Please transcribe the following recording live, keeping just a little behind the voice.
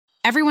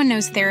Everyone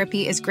knows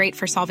therapy is great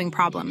for solving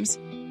problems,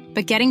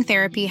 but getting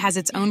therapy has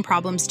its own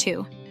problems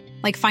too,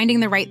 like finding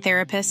the right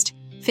therapist,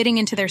 fitting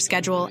into their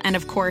schedule, and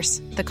of course,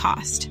 the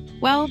cost.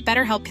 Well,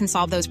 BetterHelp can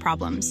solve those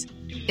problems.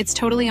 It's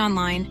totally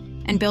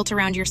online and built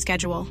around your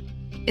schedule.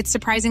 It's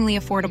surprisingly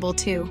affordable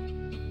too.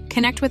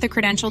 Connect with a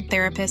credentialed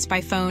therapist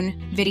by phone,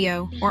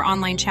 video, or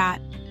online chat,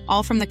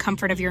 all from the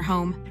comfort of your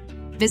home.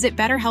 Visit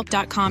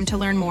BetterHelp.com to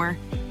learn more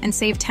and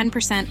save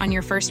 10% on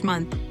your first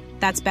month.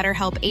 That's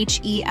BetterHelp,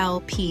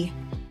 H-E-L-P.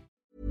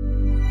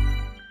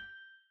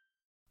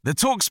 The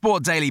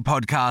TalkSport Daily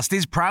podcast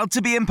is proud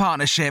to be in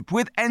partnership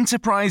with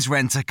Enterprise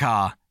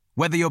Rent-A-Car.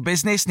 Whether your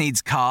business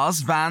needs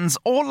cars, vans,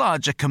 or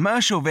larger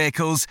commercial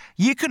vehicles,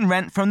 you can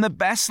rent from the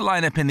best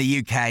lineup in the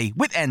UK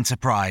with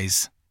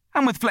Enterprise.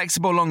 And with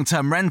flexible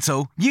long-term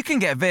rental, you can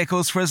get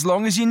vehicles for as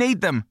long as you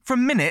need them,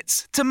 from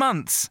minutes to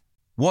months.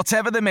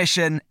 Whatever the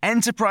mission,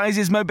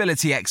 Enterprise's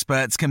mobility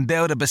experts can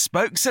build a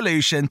bespoke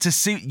solution to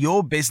suit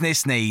your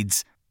business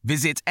needs.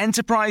 Visit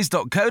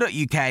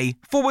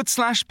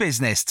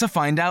enterprise.co.uk/business to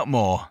find out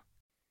more.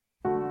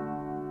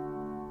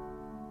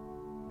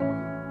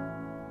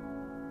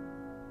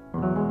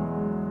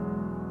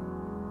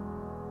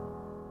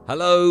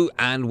 Hello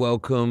and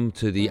welcome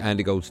to the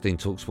Andy Goldstein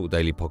TalkSport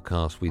Daily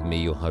podcast with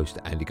me, your host,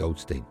 Andy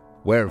Goldstein,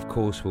 where, of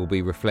course, we'll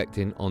be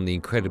reflecting on the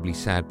incredibly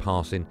sad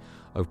passing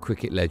of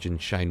cricket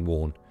legend Shane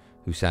Warne,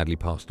 who sadly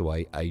passed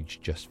away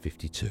aged just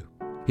 52.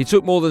 He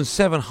took more than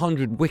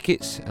 700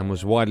 wickets and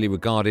was widely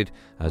regarded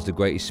as the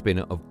greatest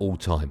spinner of all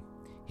time.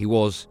 He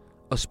was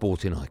a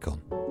sporting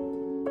icon.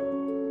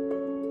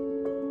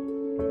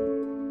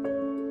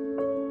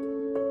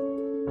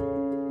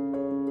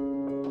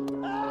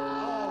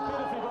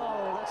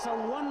 That's a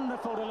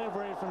wonderful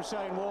delivery from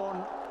Shane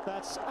Warne.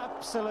 That's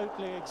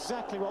absolutely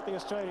exactly what the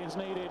Australians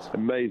needed.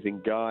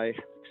 Amazing guy,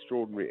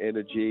 extraordinary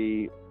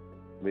energy.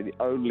 I mean,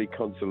 the only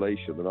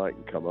consolation that I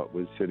can come up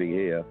with sitting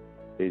here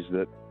is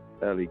that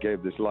he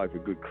gave this life a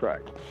good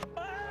crack. Well,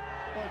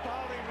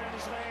 bowling around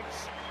his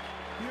legs,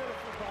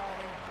 beautiful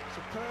bowling,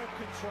 superb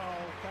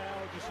control,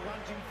 Bale just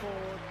lunging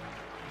forward.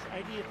 His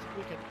 80th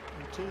wicket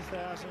in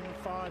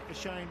 2005 for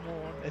Shane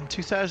Warne. In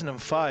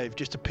 2005,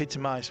 just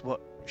epitomised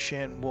what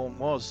Shane Warne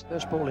was.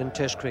 First ball in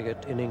Test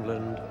cricket in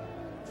England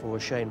for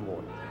Shane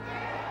Warne.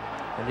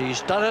 And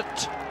he's done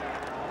it.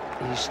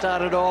 He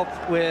started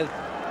off with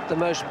the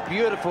most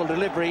beautiful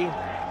delivery.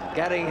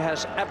 Gatting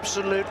has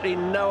absolutely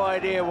no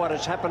idea what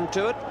has happened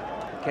to it.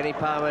 Kenny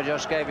Palmer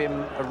just gave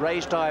him a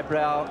raised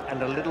eyebrow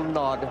and a little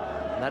nod,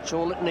 and that's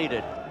all it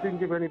needed. He didn't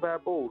give any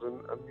bad balls,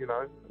 and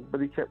but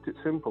he kept it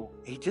simple.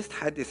 He just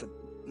had this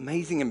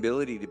amazing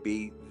ability to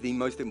be the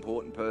most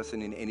important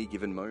person in any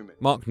given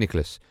moment. Mark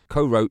Nicholas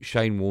co-wrote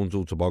Shane Warne's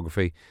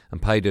autobiography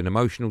and paid an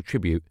emotional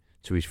tribute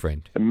to his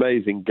friend.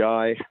 Amazing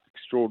guy,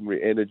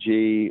 extraordinary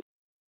energy.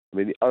 I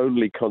mean, the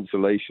only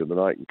consolation that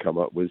I can come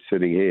up with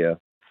sitting here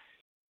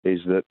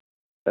is that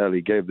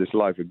he gave this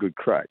life a good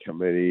crack. I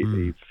mean,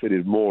 he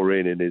fitted more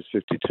in his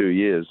 52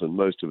 years than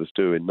most of us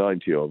do in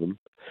 90 of them.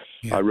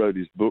 Yeah. I wrote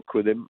his book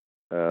with him,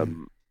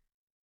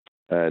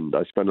 and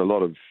I spent a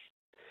lot of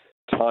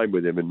time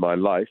with him in my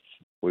life.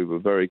 We were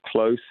very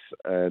close,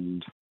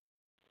 and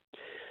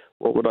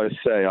what would I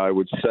say? I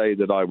would say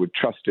that I would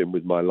trust him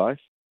with my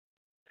life.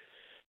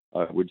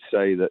 I would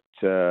say that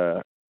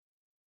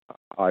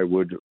I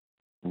would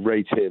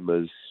rate him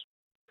as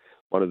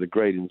one of the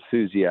great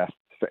enthusiasts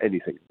for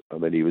anything. I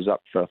mean, he was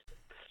up for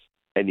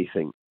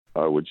anything.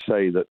 I would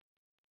say that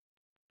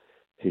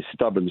his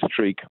stubborn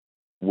streak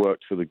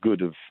worked for the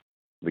good of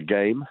the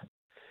game,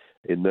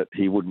 in that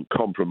he wouldn't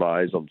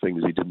compromise on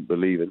things he didn't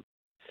believe in.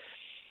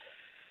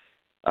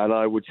 And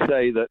I would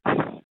say that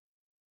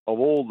of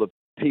all the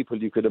people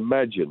you could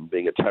imagine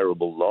being a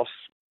terrible loss,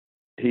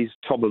 he's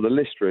top of the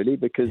list, really,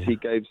 because he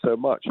gave so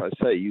much. I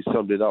say, you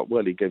summed it up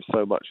well. He gave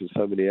so much in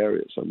so many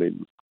areas. I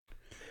mean,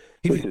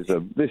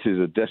 this is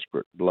a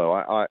desperate blow.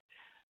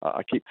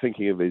 I keep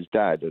thinking of his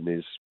dad and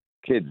his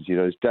kids. You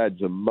know, his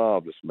dad's a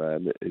marvellous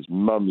man. His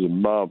mum's a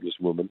marvellous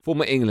woman.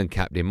 Former England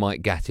captain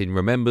Mike Gattin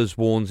remembers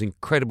Warne's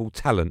incredible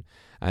talent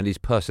and his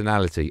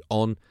personality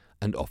on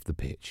and off the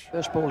pitch.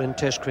 First ball in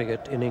Test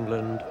cricket in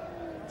England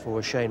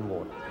for Shane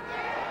Warne.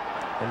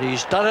 And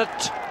he's done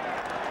it.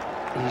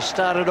 He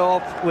started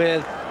off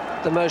with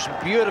the most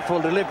beautiful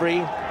delivery.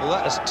 Well,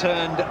 that has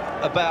turned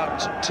about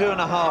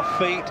 2.5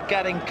 feet.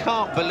 Gatting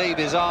can't believe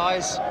his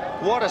eyes.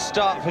 What a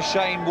start for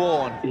Shane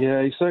Warne.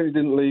 Yeah, he certainly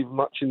didn't leave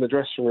much in the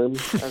dressing room,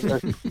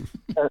 as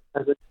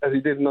he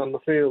didn't on the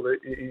field.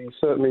 He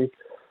certainly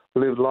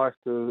lived life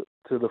to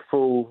the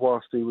full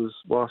whilst he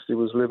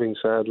was living,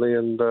 sadly,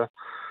 and it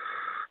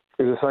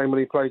was the same when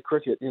he played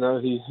cricket. You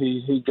know,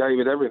 he gave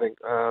it everything,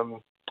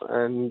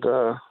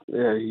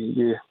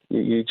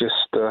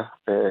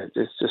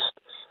 it's just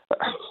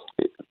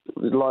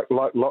like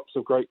lots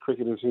of great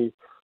cricketers who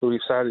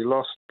we've sadly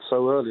lost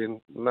so early,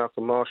 and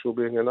Malcolm Marshall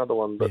being another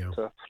one. But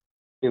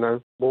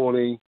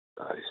Warne,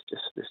 it's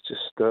just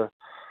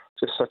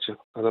such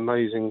an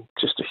amazing,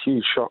 just a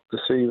huge shock to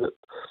see that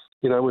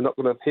we're not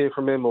going to hear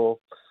from him or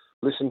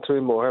listen to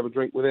him or have a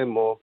drink with him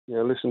or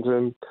listen to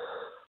him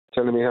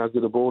telling me how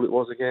good a ball it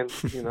was again.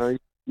 You know,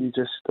 you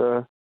just,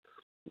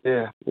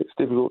 it's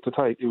difficult to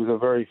take. He was a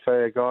very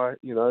fair guy.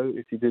 You know,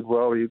 if you did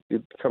well,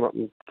 he'd come up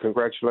and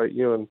congratulate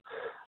you,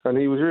 and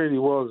he really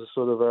was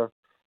sort of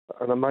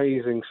an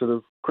amazing sort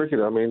of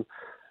cricketer. I mean,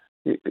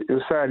 it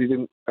was sad he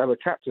didn't have a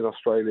captain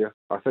Australia,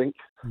 I think.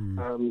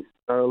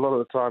 A lot of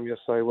the time you'll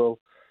say, well,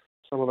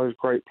 some of those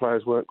great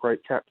players weren't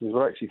great captains, but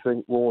I actually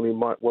think Warne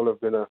might well have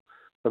been a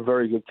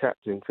very good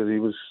captain, because he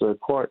was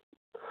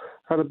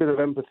had a bit of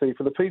empathy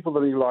for the people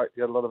that he liked.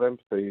 He had a lot of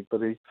empathy, but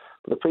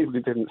the people he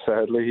didn't,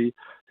 sadly,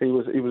 he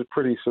was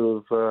pretty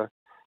sort of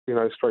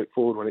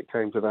straightforward when it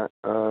came to that,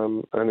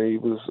 and he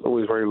was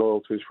always very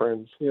loyal to his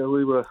friends. You know,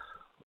 we were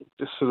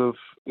just sort of,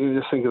 you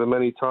just think of the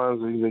many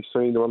times we've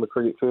seen him on the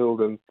cricket field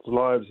and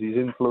lives he's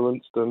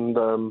influenced, and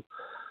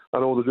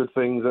all the good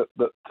things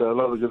that a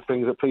lot of the good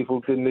things that people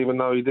didn't even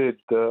know he did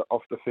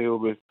off the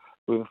field with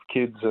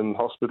kids and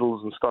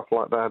hospitals and stuff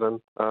like that.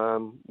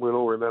 And we'll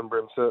all remember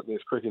him, certainly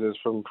as cricketers,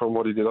 from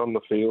what he did on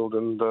the field.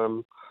 And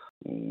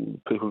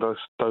people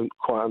don't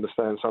quite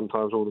understand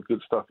sometimes all the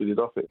good stuff he did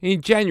off it.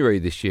 In January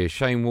this year,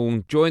 Shane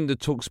Warne joined the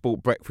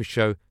TalkSport Breakfast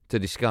Show to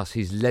discuss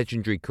his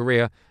legendary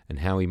career and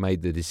how he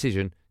made the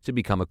decision to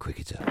become a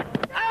cricketer. Got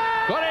him!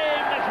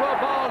 That's well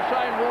bowled,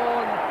 Shane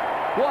Warne.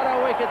 What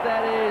a wicket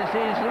that is.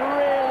 He's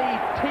really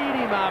teed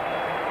him up,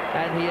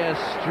 and he has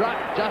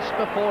struck just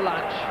before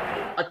lunch.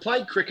 I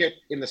played cricket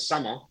in the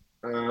summer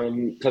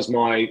because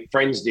my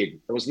friends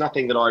did. There was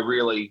nothing that I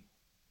really,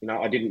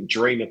 I didn't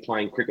dream of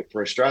playing cricket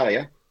for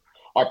Australia.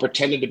 I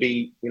pretended to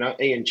be,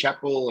 Ian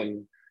Chappell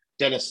and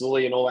Dennis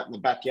Lilly and all that in the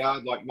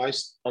backyard, like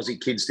most Aussie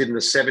kids did in the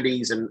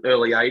 70s and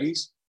early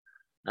 80s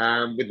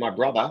with my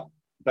brother.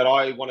 But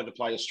I wanted to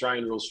play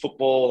Australian rules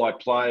football. I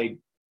played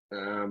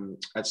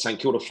at St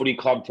Kilda Footy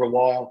Club for a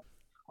while.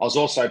 I was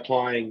also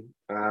playing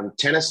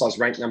tennis. I was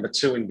ranked number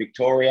 2 in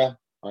Victoria.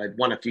 I had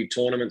won a few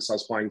tournaments. I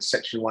was playing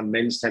Section 1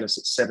 men's tennis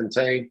at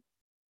 17.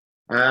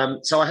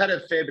 So I had a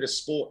fair bit of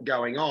sport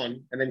going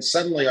on. And then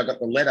suddenly I got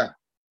the letter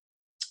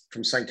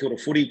from St Kilda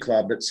Footy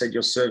Club that said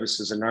your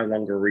services are no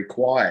longer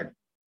required.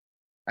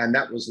 And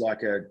that was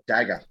like a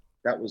dagger.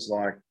 That was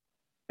like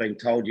being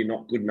told you're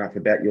not good enough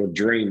about your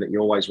dream that you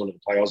always wanted to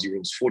play Aussie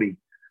rules footy.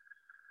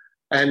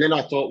 And then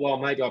I thought, well,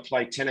 maybe I'll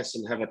play tennis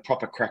and have a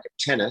proper crack at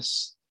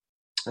tennis.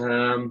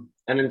 And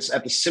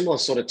at the similar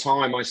sort of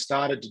time, I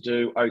started to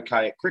do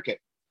okay at cricket.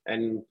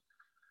 And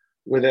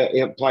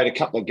played a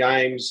couple of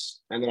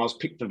games, and then I was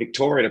picked for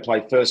Victoria to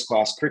play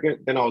first-class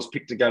cricket. Then I was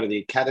picked to go to the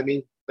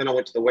academy. Then I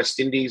went to the West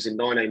Indies in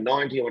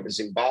 1990. I went to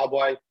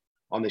Zimbabwe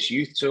on this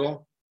youth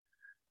tour.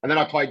 And then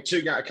I played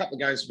a couple of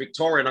games for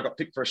Victoria, and I got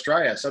picked for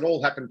Australia. So it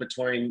all happened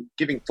between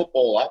giving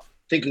football up,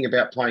 thinking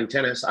about playing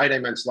tennis.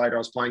 18 months later, I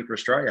was playing for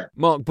Australia.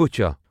 Mark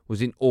Butcher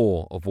was in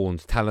awe of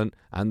Warne's talent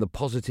and the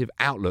positive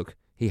outlook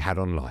he had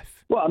on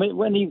life. Well, I mean,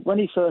 when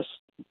he first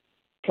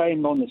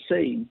came on the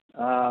scene,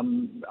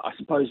 I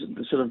suppose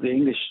sort of the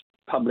English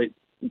public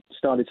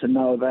started to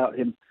know about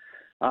him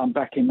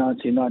back in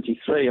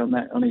 1993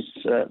 on his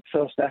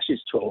first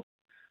Ashes tour,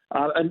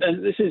 and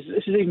this is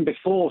even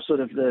before sort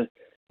of the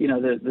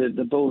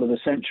ball of the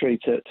century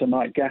to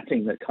Mike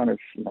Gatting that kind of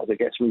that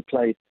gets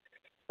replayed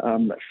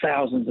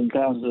thousands and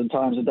thousands of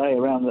times a day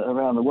around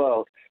the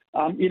world.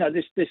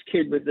 This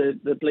kid with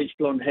the bleached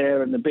blonde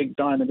hair and the big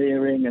diamond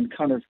earring and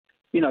kind of.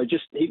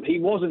 He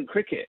wasn't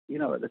cricket,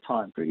 at the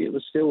time. Cricket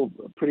was still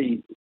a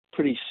pretty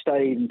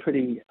staid and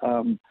pretty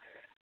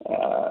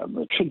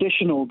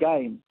traditional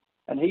game.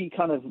 And he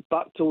kind of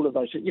bucked all of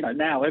those.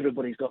 Now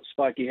everybody's got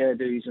spiky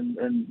hairdos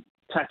and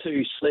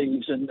tattoo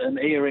sleeves and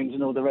earrings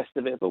and all the rest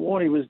of it. But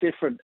Warne was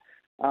different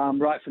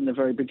right from the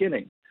very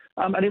beginning.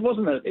 And it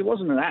wasn't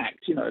an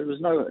act, it was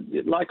no,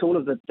 like all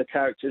of the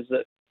characters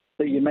that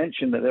you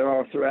mentioned that there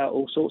are throughout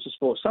all sorts of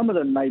sports. Some of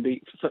them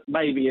maybe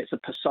it's a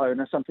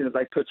persona, something that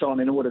they put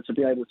on in order to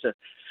be able to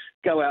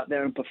go out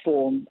there and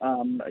perform,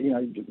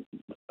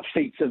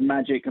 feats of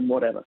magic and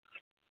whatever.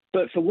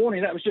 But for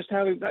Warne, that's just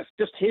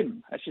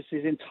him. That's just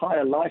his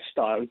entire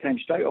lifestyle. He came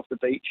straight off the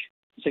beach,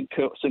 St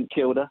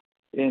Kilda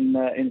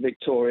in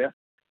Victoria,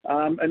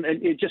 and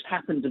it just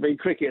happened to be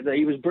cricket that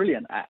he was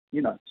brilliant at.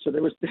 So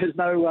there's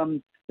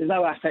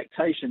no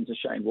affectation to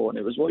Shane Warne.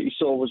 It was what you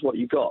saw was what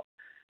you got.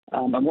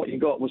 And what you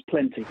got was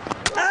plenty.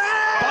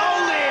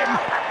 Bowled him!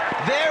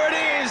 There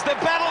it is, the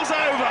battle's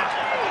over.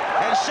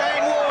 And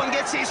Shane Warne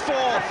gets his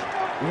 4th.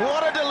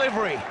 What a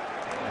delivery.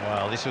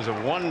 Well, this was a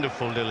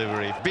wonderful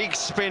delivery. Big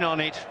spin on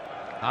it.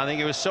 I think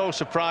he was so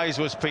surprised,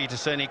 was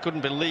Peterson. He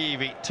couldn't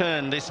believe it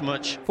turned this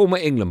much. Former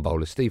England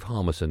bowler Steve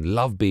Harmison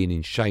loved being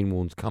in Shane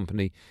Warne's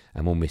company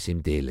and will miss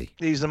him dearly.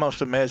 He's the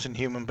most amazing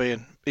human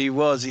being. He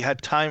was. He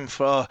had time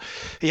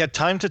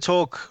to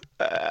talk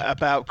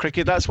about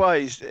cricket. That's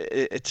why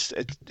it's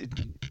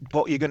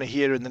what you're going to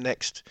hear in the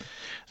next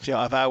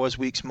hours,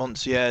 weeks,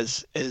 months,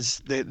 years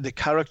is the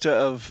character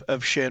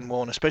of Shane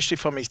Warne, especially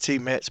from his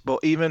teammates, but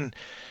even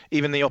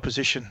the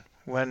opposition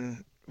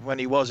when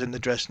he was in the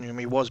dressing room,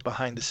 he was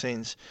behind the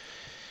scenes.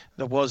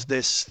 There was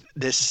this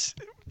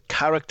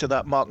character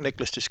that Mark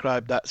Nicholas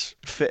described that's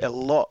fit a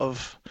lot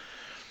of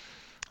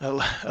a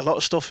lot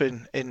of stuff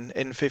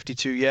in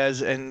 52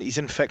 years, and his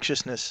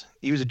infectiousness.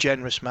 He was a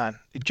generous man,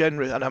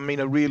 and I mean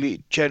a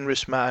really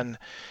generous man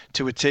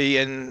to a T.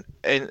 And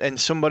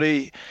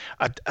somebody,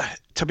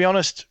 to be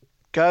honest,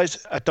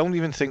 guys, I don't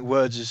even think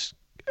words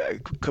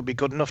could be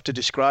good enough to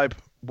describe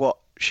what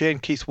Shane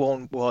Keith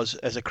Warne was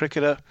as a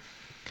cricketer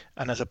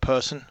and as a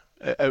person.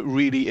 It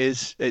really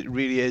is. It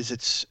really is.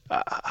 It's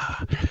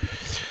I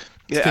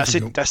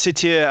sit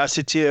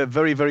here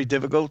very, very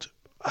difficult.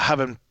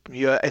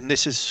 And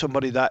this is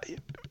somebody that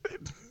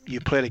you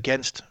played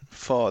against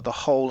for the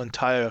whole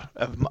entire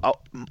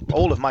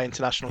all of my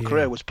international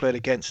career was played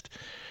against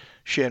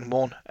Shane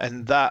Warne,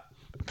 and that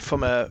it's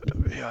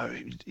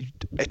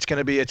going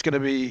to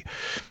be,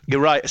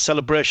 you're right, a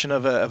celebration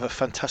of a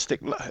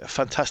fantastic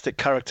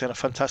character and a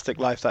fantastic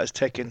life that has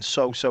taken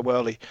so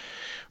early.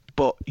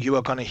 But you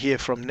are going to hear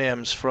from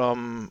names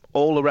from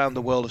all around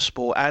the world of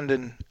sport and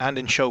in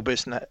show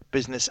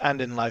business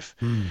and in life,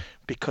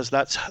 because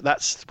that's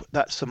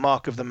the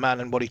mark of the man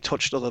and what he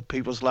touched other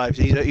people's lives.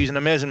 He's an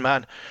amazing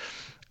man,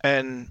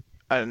 and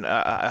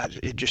I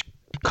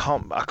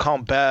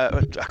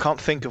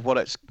can't think of what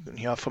it's,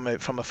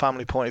 from a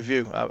family point of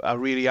view. I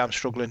really am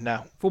struggling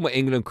now. Former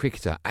England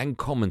cricketer and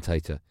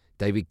commentator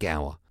David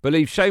Gower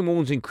believes Shane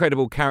Warne's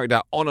incredible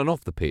character on and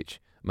off the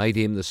pitch made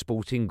him the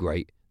sporting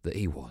great that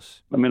he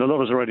was. I mean, a lot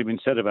has already been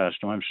said about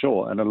him, I'm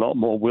sure, and a lot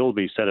more will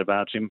be said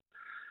about him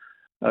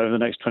over the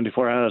next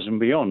 24 hours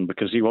and beyond,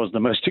 because he was the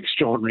most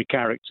extraordinary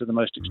character, the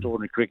most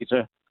extraordinary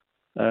cricketer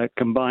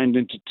combined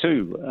into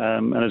two.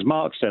 And as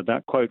Mark said,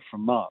 that quote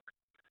from Mark,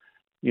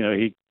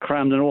 he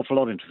crammed an awful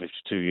lot into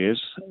 52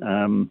 years.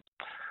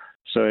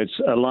 So it's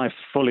a life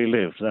fully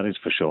lived, that is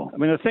for sure. I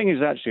mean, the thing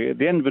is, actually, at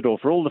the end of it all,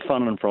 for all the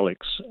fun and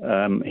frolics,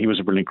 he was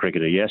a brilliant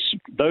cricketer, yes.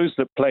 Those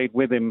that played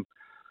with him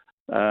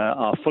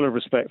are full of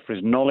respect for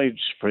his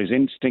knowledge, for his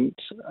instinct.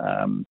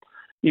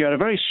 He had a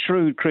very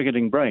shrewd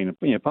cricketing brain.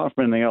 Apart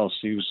from anything else,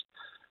 he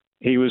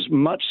was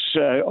much,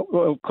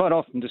 quite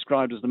often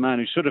described as the man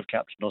who should have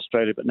captained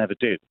Australia but never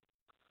did,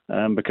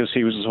 because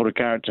he was the sort of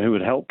character who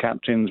would help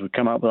captains, would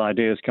come up with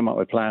ideas, come up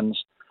with plans.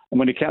 And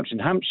when he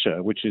captained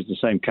Hampshire, which is the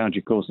same county,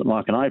 of course, that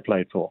Mark and I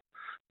played for,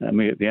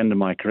 me at the end of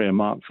my career,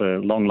 Mark for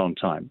a long, long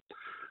time.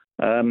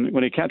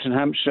 When he captained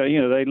Hampshire,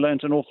 they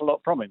learnt an awful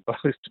lot from him, both,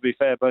 to be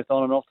fair, both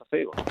on and off the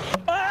field.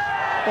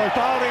 Well,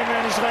 bowled him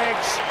around his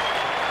legs.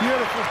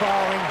 Beautiful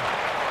bowling.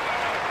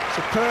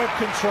 Superb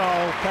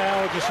control.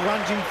 Powell just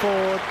lunging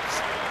forward.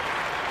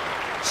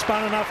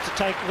 Spun enough to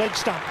take leg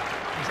stump.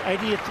 His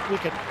 80th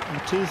wicket in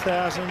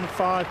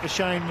 2005 for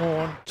Shane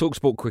Warne.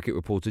 TalkSport cricket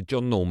reporter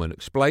John Norman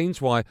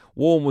explains why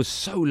Warne was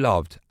so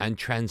loved and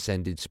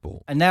transcended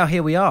sport. And now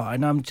here we are,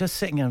 and I'm just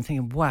sitting there and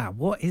thinking, wow,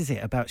 what is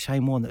it about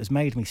Shane Warne that has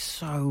made me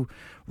so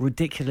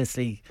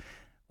ridiculously...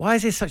 Why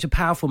is this such a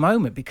powerful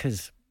moment?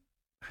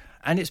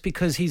 And it's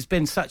because he's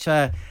been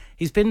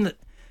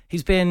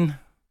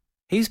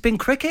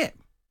cricket.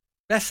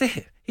 That's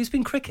it. He's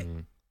been cricket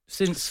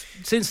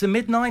since the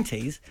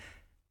mid-90s.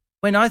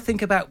 When I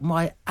think about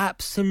my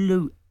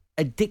absolute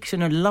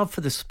addiction and love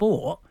for the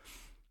sport,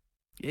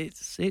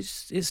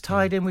 it's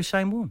tied in with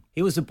Shane Warne.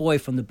 He was a boy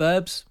from the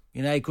burbs.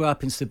 He grew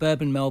up in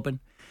suburban Melbourne.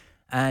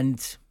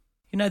 And,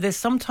 there's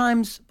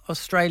sometimes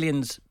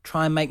Australians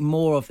try and make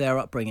more of their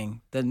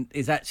upbringing than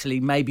is actually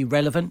maybe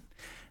relevant.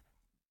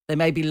 They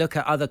maybe look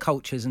at other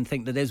cultures and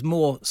think that there's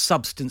more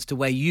substance to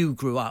where you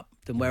grew up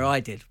than where I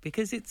did,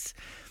 because it's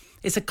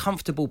a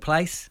comfortable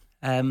place.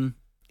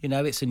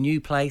 It's a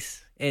new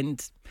place.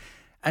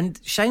 And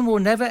Shane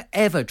Warne never,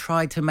 ever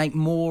tried to make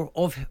more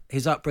of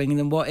his upbringing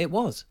than what it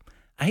was.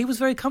 And he was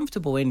very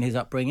comfortable in his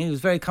upbringing. He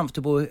was very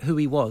comfortable who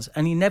he was.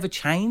 And he never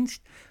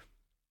changed.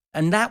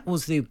 And that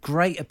was the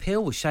great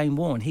appeal with Shane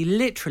Warne. He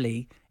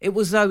literally, it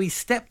was as though he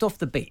stepped off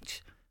the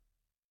beach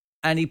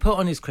and he put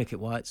on his cricket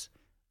whites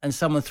and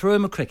someone threw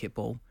him a cricket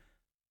ball,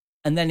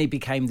 and then he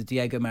became the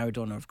Diego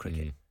Maradona of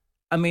cricket.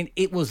 I mean,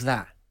 it was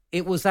that.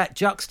 It was that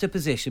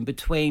juxtaposition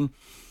between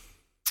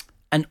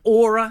an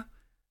aura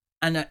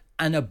and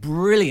a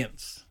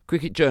brilliance.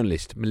 Cricket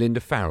journalist Melinda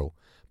Farrell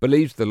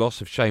believes the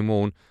loss of Shane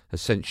Warne has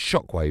sent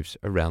shockwaves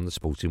around the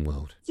sporting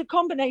world. It's a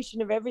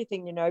combination of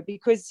everything,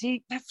 because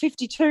he, at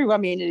 52,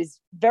 is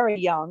very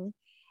young,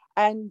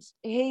 and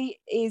he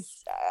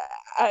is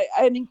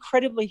an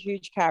incredibly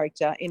huge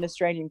character in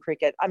Australian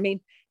cricket.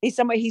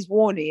 He's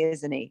Warne,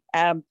 isn't he?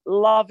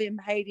 Love him,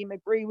 hate him,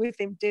 agree with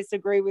him,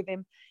 disagree with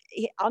him.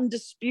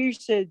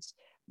 Undisputed,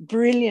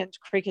 brilliant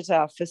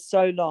cricketer for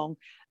so long.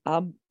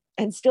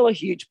 And still a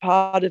huge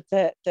part of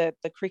the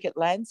cricket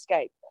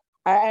landscape.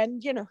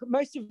 And,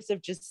 most of us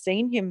have just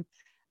seen him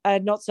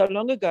not so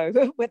long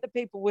ago, whether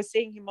people were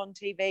seeing him on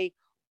TV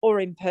or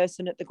in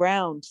person at the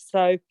ground.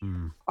 So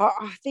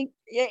I think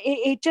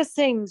it just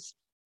seems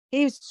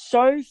he was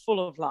so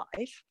full of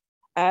life.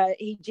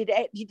 He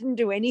didn't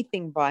do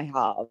anything by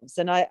halves.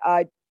 And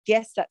I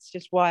guess that's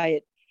just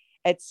why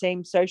it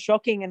seems so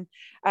shocking.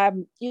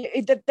 And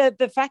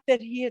the fact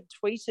that he had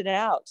tweeted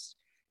out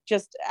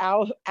just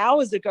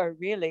hours ago,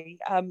 really,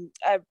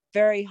 a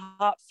very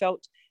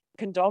heartfelt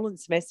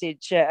condolence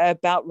message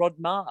about Rod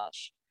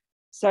Marsh,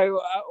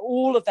 So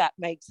all of that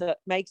makes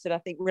it, I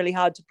think, really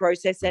hard to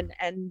process,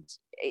 and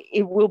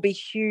it will be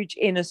huge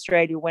in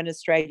Australia when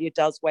Australia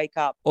does wake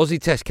up.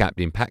 Aussie Test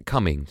captain Pat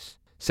Cummins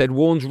said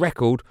Warne's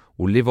record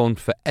will live on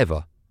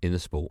forever in the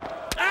sport.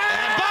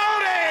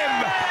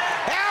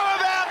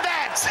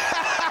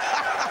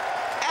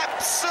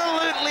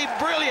 Absolutely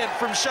brilliant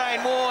from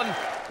Shane Warne.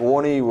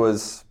 Warne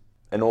was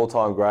an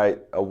all-time great,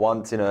 a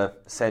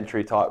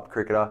once-in-a-century type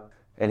cricketer,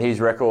 and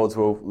his records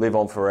will live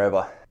on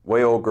forever.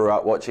 We all grew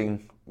up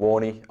watching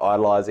Warne,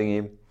 idolising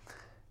him.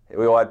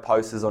 We all had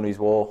posters on his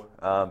wall,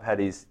 had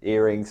his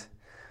earrings.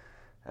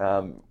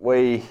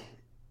 We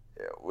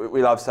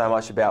love so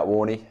much about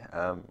Warne.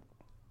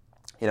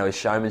 His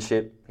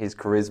showmanship, his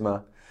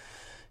charisma,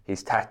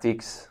 his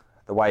tactics,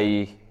 the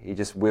way he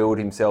just willed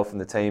himself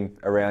and the team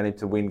around him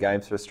to win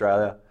games for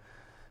Australia.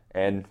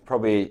 And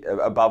probably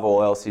above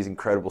all else, his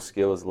incredible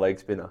skill as a leg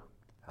spinner.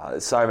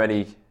 There's so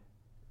many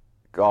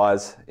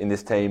guys in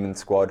this team and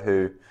squad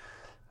who,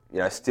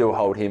 still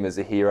hold him as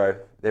a hero,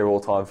 their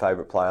all-time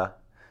favourite player.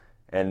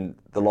 And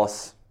the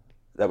loss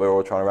that we're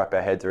all trying to wrap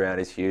our heads around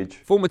is huge.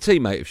 Former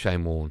teammate of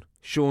Shane Warne,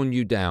 Sean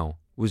Udall,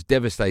 was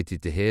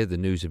devastated to hear the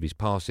news of his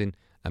passing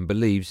and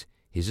believes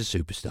he's a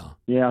superstar.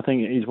 Yeah, I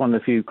think he's one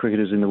of the few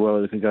cricketers in the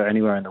world that can go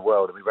anywhere in the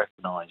world and be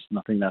recognised. And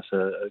I think that's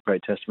a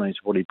great testimony to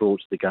what he brought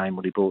to the game,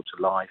 what he brought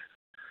to life.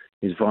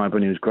 He was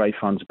vibrant, he was great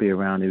fun to be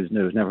around,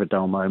 there was never a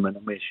dull moment,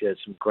 and we shared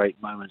some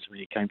great moments when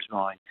he came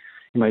to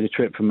he made a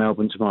trip from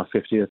Melbourne to my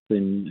 50th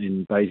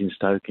in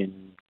Basingstoke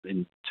in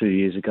 2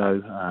 years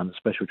ago, a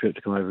special trip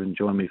to come over and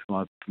join me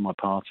for my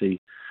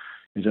party.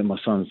 He was at my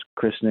son's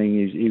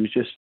christening. He was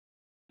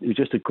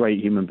just a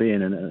great human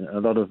being, and a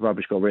lot of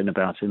rubbish got written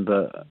about him,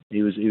 but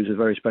he was a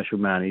very special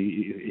man.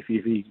 If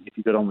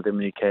you got on with him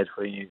and he cared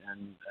for you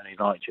and he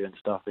liked you and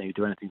stuff, and he'd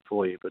do anything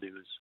for you. But it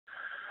was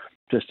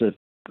just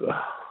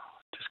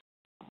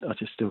I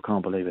just still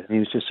can't believe it. He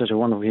was just such a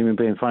wonderful human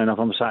being. Funny enough,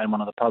 I'm sat in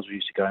one of the pubs we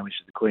used to go in, which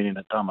is the Queen Inn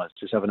at Dummers,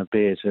 just having a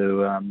beer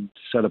to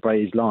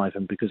celebrate his life,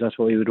 and because that's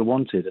what he would have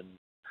wanted, and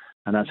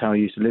that's how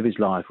he used to live his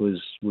life,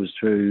 was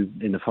through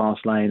in the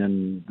fast lane.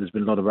 And there's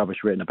been a lot of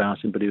rubbish written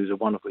about him, but he was a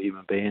wonderful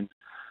human being.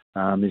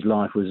 His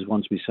life was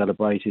one to be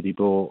celebrated. He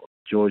brought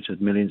joy to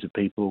millions of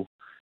people.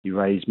 He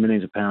raised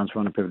millions of pounds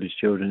for underprivileged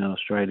children in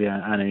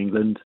Australia and in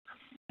England.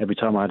 Every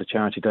time I had a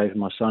charity day for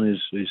my son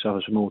who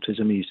suffers from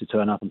autism, he used to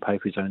turn up and pay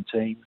for his own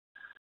team.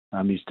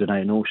 He used to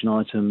donate an auction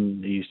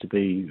item. He used to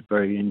be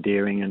very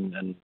endearing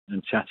and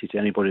chatty to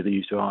anybody that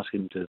used to ask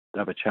him to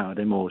have a chat with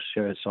him or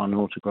sign an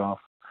autograph.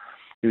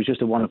 He was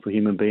just a wonderful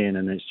human being,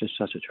 and it's just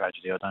such a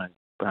tragedy. I don't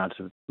know how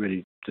to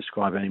really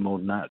describe any more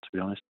than that, to be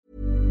honest.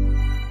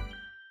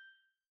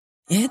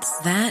 It's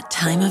that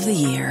time of the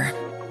year.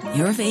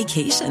 Your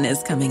vacation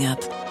is coming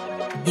up.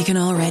 You can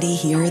already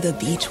hear the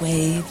beach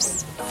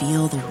waves,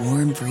 feel the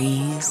warm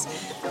breeze,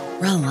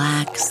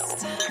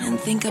 relax, and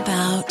think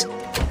about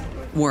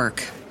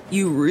work.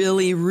 You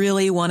really,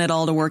 really want it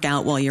all to work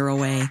out while you're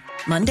away.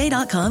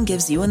 Monday.com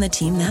gives you and the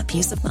team that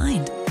peace of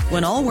mind.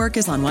 When all work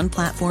is on one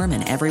platform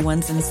and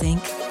everyone's in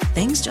sync,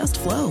 things just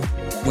flow.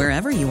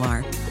 Wherever you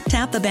are,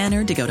 tap the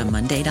banner to go to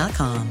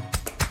Monday.com.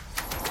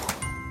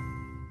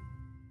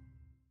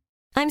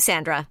 I'm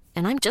Sandra,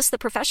 and I'm just the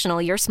professional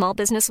your small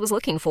business was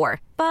looking for.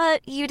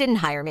 But you didn't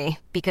hire me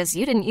because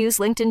you didn't use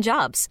LinkedIn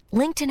Jobs.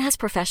 LinkedIn has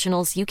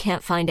professionals you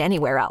can't find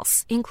anywhere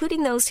else,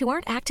 including those who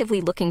aren't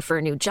actively looking for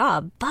a new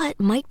job, but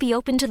might be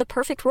open to the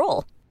perfect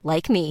role,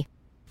 like me.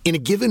 In a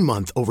given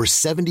month, over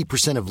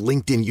 70% of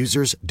LinkedIn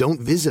users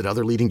don't visit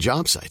other leading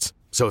job sites.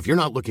 So if you're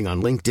not looking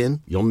on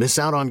LinkedIn, you'll miss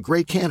out on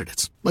great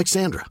candidates like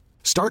Sandra.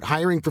 Start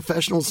hiring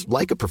professionals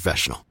like a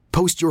professional.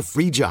 Post your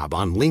free job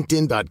on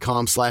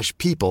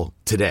linkedin.com/people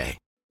today.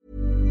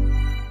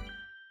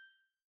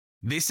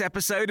 This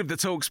episode of the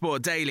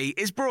TalkSport Daily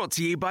is brought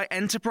to you by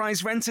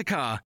Enterprise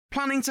Rent-A-Car.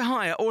 Planning to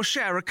hire or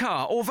share a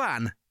car or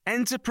van?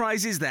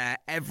 Enterprise is there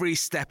every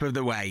step of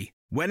the way.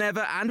 Whenever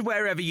and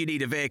wherever you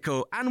need a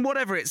vehicle and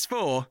whatever it's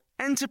for,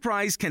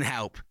 Enterprise can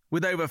help.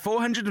 With over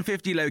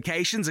 450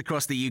 locations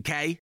across the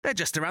UK, they're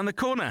just around the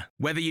corner.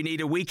 Whether you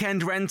need a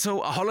weekend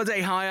rental, a holiday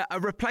hire, a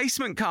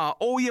replacement car,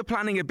 or you're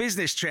planning a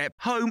business trip,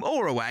 home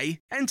or away,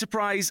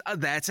 Enterprise are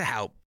there to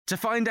help. To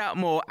find out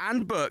more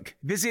and book,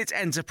 visit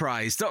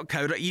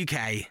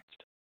enterprise.co.uk.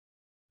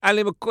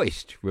 Ali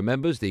McQuist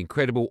remembers the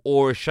incredible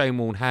aura Shane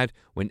Warne had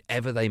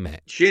whenever they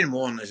met. Shane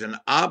Warne is an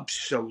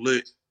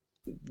absolute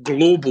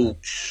global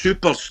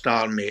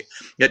superstar, mate.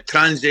 You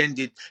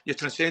transcended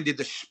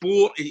the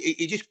sport.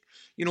 He just,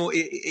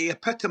 he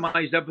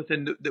epitomised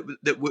everything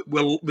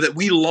that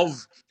we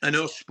love in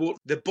our sport.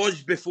 The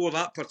buzz before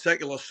that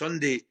particular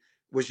Sunday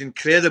was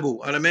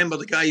incredible. I remember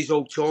the guys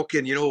all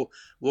talking,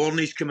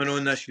 Warne's coming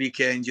on this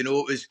weekend, it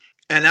was,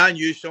 and I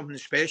knew something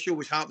special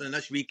was happening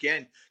this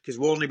weekend because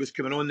Warne was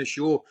coming on the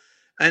show.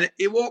 And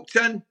he walked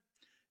in,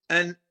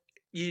 and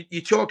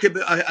you talk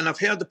about, and I've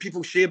heard the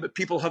people say about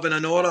people having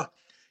an aura.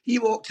 He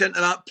walked into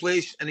that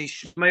place and his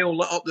smile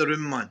lit up the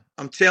room, man.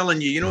 I'm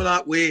telling you,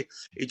 that way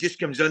he just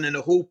comes in and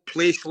the whole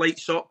place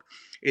lights up.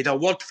 He had a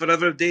word for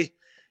everybody.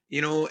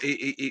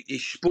 He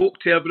spoke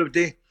to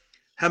everybody.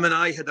 him and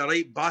I had a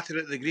right batter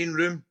at the green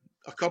room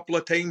a couple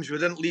of times. We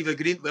didn't leave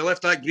we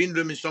left that green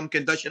room in some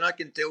condition, I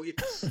can tell you.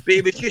 But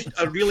he was just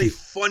a really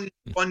fun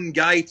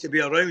guy to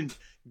be around.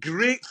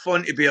 Great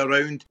fun to be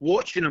around.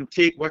 Watching him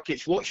take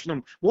wickets,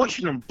 watching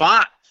him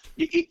bat.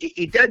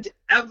 He did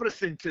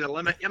everything to the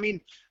limit. I mean,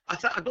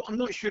 I'm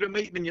not sure it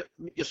might have been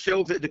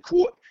yourself at the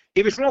court.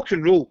 He was rock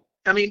and roll.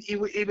 I mean, he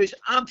was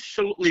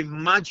absolutely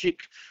magic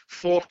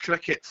for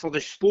cricket, for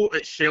the sport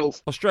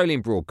itself.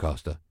 Australian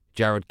broadcaster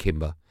Jared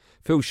Kimber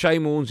feels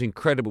Shane Warne's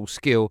incredible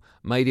skill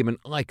made him an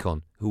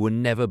icon who will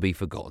never be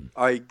forgotten.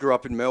 I grew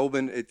up in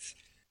Melbourne.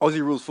 Aussie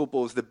rules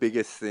football is the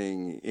biggest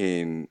thing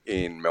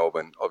in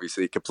Melbourne.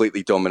 Obviously, it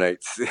completely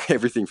dominates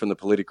everything from the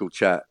political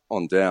chat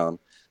on down.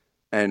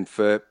 And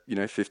for,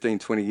 15,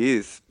 20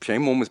 years,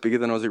 Shane Warne was bigger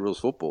than Aussie rules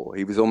football.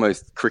 He was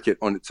almost cricket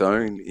on its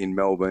own in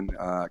Melbourne,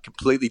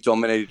 completely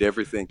dominated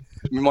everything.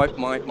 I mean,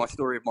 my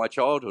story of my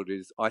childhood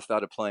is I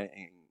started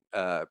playing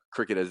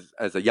cricket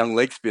as a young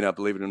leg spinner,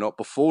 believe it or not.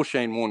 Before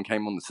Shane Warne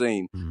came on the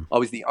scene, I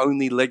was the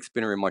only leg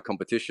spinner in my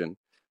competition.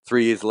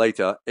 3 years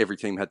later, every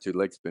team had 2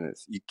 leg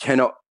spinners. You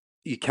cannot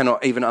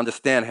even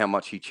understand how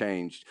much he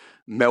changed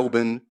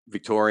Melbourne,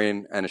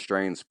 Victorian and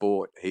Australian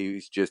sport.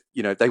 He's just,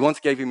 they once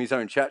gave him his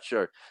own chat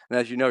show. And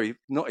as you know, he's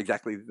not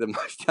exactly the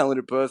most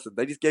talented person.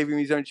 They just gave him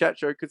his own chat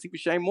show because he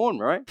was Shane Warne,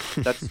 right?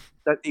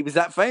 He was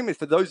that famous.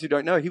 For those who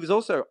don't know, he was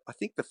also, I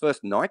think, the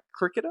first Nike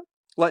cricketer.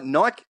 Like,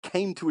 Nike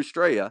came to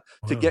Australia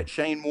to get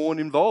Shane Warne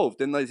involved.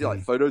 And there's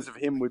photos of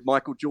him with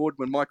Michael Jordan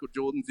when Michael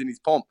Jordan's in his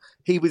pomp.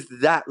 He was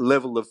that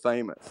level of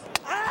famous.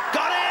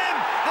 Got him!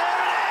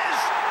 There it is!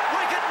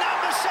 Wicket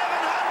number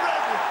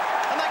 700!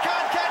 And they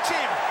can't catch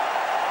him!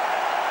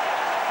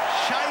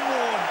 Shane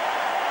Warne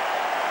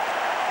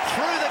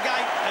through the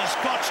gate as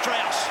Scott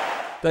Strauss.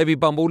 David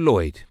Bumble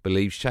Lloyd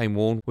believes Shane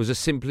Warne was a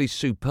simply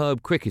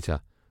superb cricketer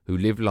who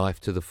lived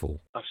life to the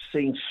full. I've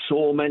seen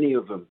so many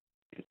of them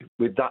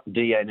with that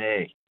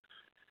DNA.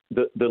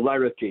 The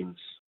Larrikins,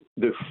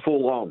 they're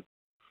full on.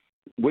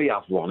 We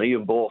have one,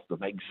 Ian, both of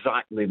them,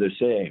 exactly the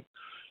same.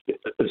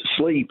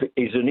 Sleep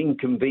is an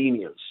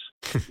inconvenience.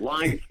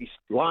 Life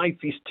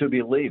is to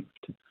be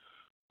lived.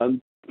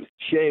 And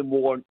Shane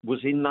Warne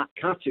was in that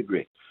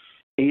category.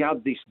 He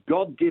had this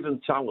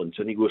God-given talent,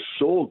 and he was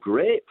so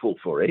grateful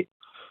for it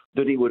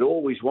that he would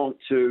always want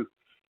to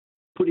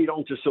put it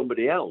on to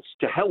somebody else,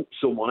 to help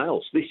someone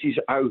else. This is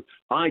how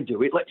I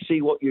do it. Let's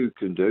see what you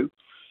can do.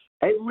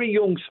 Every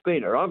young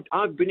spinner,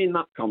 I've been in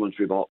that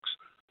commentary box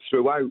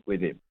throughout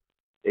with him.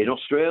 In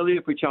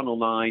Australia for Channel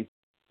 9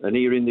 and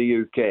here in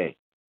the UK.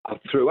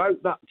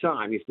 Throughout that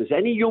time, if there's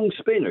any young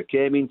spinner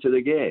came into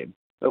the game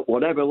at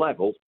whatever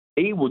level,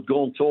 he would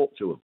go and talk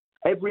to them.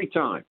 Every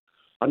time.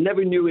 I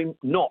never knew him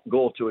not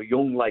go to a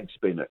young leg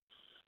spinner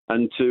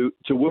and to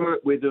work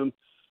with them,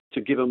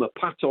 to give them a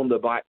pat on the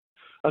back,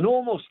 and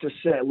almost to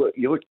say, look,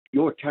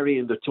 you're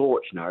carrying the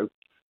torch now.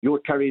 You're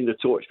carrying the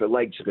torch for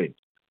leg spin.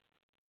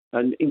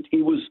 And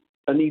he was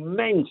an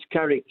immense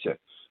character.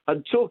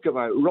 And talk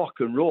about rock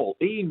and roll.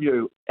 He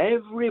knew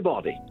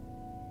everybody.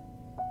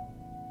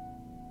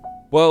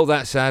 Well,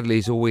 that sadly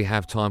is all we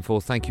have time for.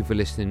 Thank you for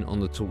listening on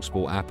the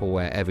TalkSport app or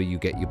wherever you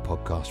get your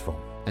podcast from.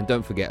 And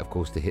don't forget, of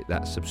course, to hit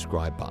that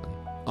subscribe button.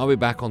 I'll be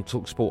back on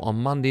TalkSport on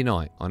Monday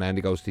night on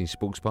Andy Goldstein's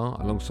Sports Bar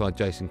alongside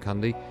Jason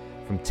Cundy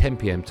from 10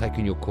 p.m,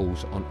 taking your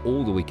calls on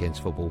all the weekend's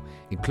football,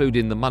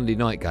 including the Monday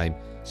night game,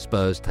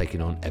 Spurs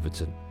taking on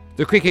Everton.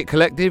 The Cricket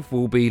Collective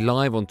will be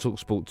live on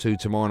TalkSport 2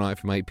 tomorrow night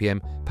from 8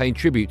 p.m, paying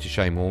tribute to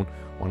Shane Warne,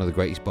 one of the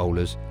greatest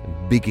bowlers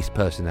and biggest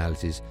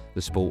personalities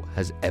the sport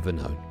has ever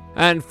known.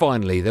 And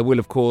finally, there will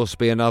of course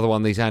be another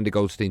one of these Andy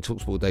Goldstein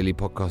TalkSport Daily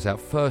podcasts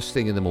out first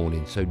thing in the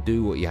morning, so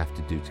do what you have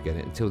to do to get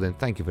it. Until then,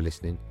 thank you for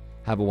listening.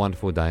 Have a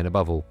wonderful day, and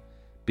above all,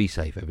 be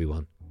safe,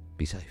 everyone.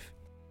 Be safe.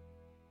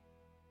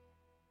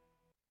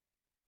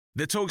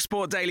 The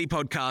TalkSport Daily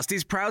podcast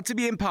is proud to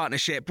be in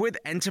partnership with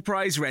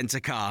Enterprise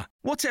Rent-A-Car.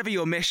 Whatever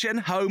your mission,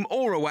 home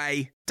or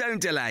away,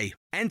 don't delay.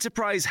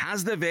 Enterprise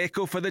has the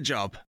vehicle for the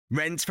job.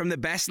 Rent from the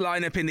best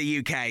lineup in the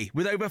UK.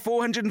 With over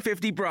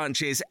 450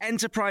 branches,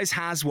 Enterprise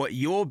has what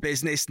your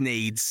business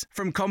needs.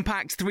 From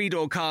compact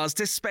 3-door cars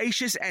to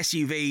spacious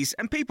SUVs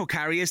and people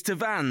carriers to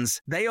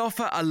vans, they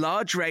offer a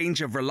large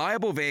range of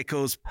reliable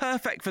vehicles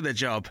perfect for the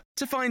job.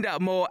 To find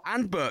out more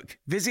and book,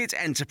 visit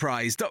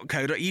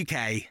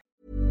enterprise.co.uk.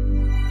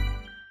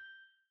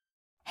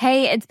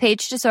 Hey, it's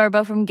Paige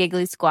DeSorbo from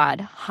Giggly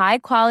Squad. High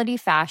quality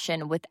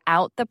fashion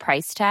without the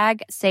price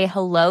tag. Say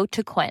hello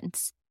to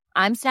Quince.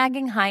 I'm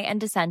snagging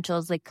high-end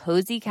essentials like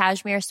cozy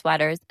cashmere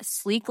sweaters,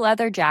 sleek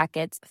leather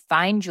jackets,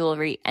 fine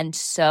jewelry, and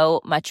so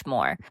much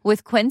more.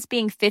 With Quince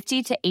being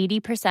 50 to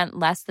 80%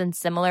 less than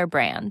similar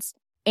brands.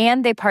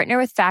 And they partner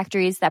with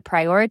factories that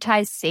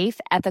prioritize safe,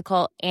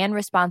 ethical, and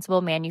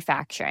responsible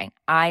manufacturing.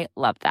 I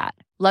love that.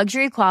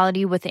 Luxury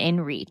quality within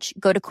reach.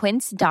 Go to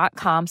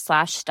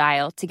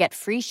quince.com/style to get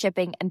free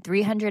shipping and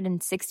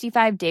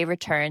 365-day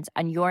returns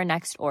on your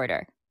next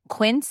order.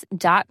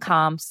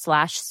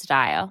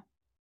 Quince.com/style.